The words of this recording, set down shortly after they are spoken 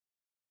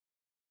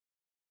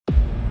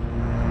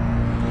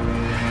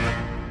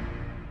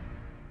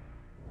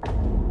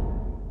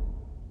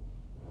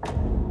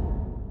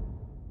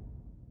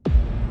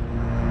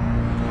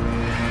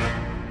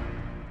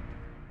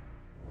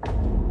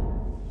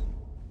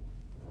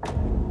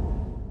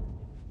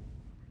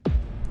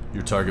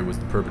Your target was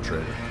the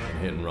perpetrator in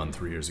hit and run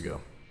 3 years ago.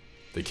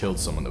 They killed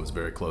someone that was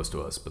very close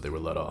to us, but they were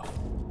let off.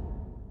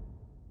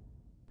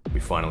 We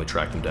finally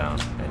tracked them down,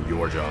 and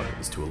your job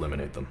is to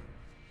eliminate them.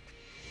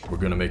 We're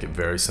gonna make it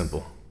very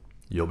simple.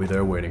 You'll be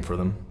there waiting for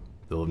them.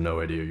 They'll have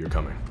no idea you're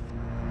coming.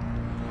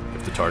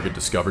 If the target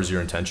discovers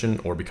your intention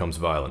or becomes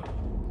violent,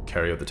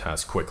 carry out the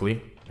task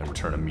quickly and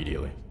return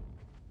immediately.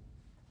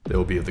 They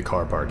will be at the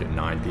car park at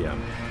 9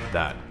 p.m.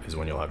 That is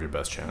when you'll have your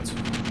best chance.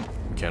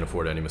 We can't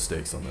afford any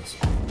mistakes on this.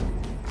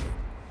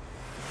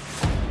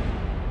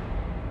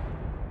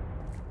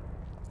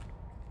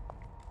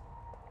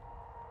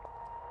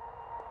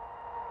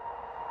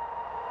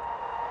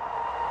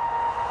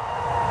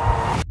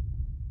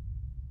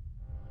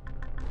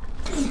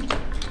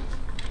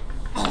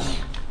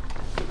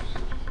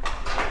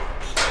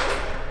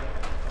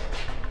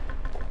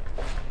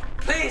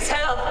 Please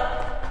help!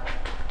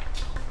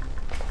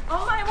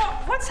 Oh my,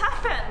 what's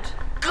happened?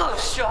 Good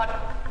shot!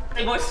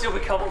 They must still be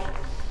coming.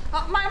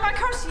 My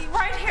car's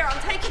right here.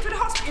 I'll take you to the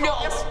hospital. No,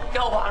 Yes.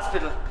 no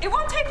hospital. It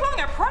won't take long,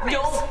 I promise.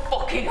 No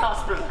fucking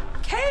hospital.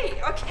 Okay,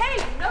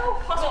 no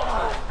hospital.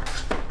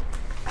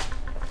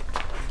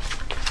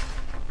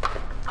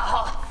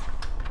 Ah.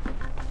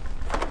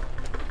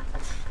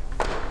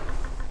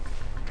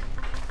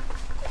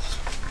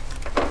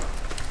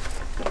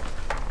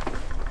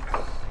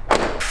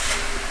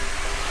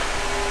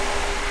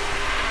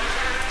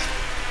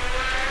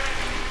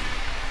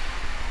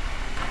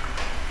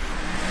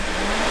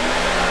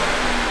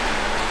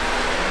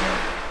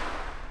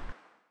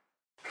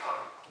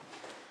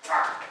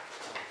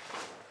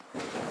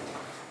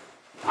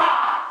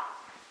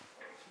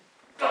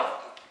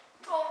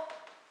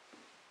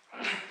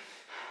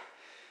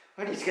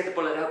 I need to get the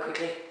bullet out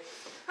quickly. Okay,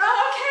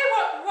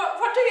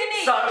 what do you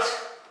need? Salt,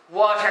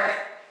 water,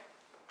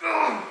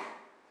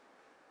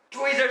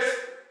 tweezers,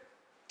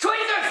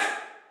 tweezers!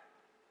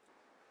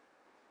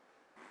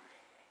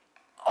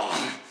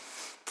 Oh.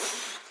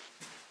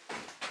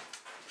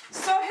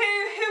 So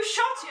who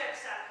shot you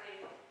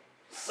exactly?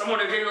 Someone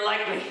who didn't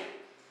like me.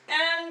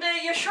 And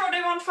you're sure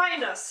they won't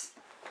find us?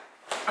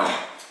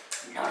 Oh,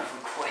 not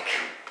even quick.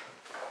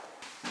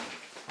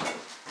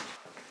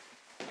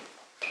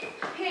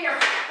 Here,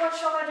 what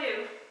shall I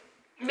do?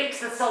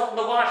 Mix the salt in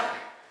the water.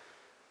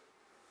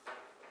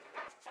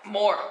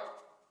 More.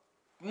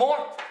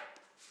 More.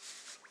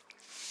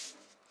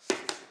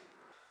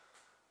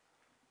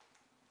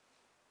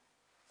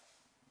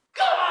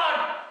 Come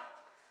on!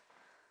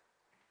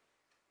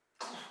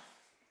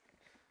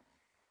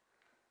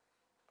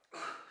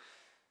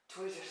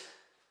 Tweezers.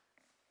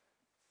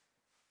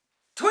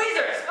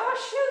 Tweezers! Oh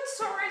shoot,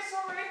 sorry.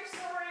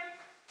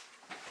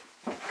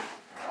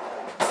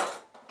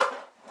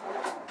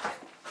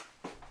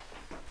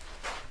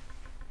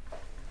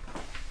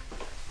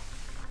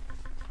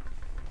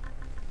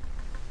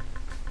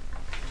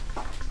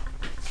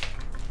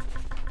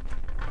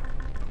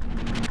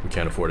 We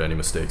can't afford any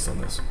mistakes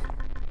on this.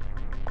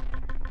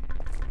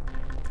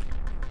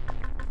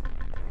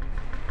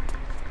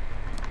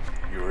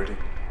 You ready?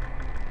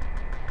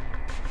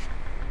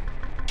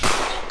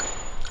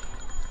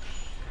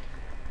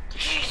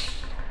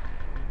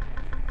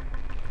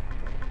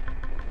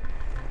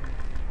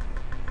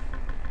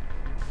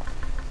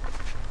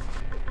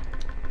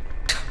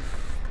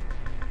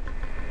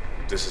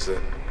 This is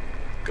it.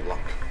 Good luck.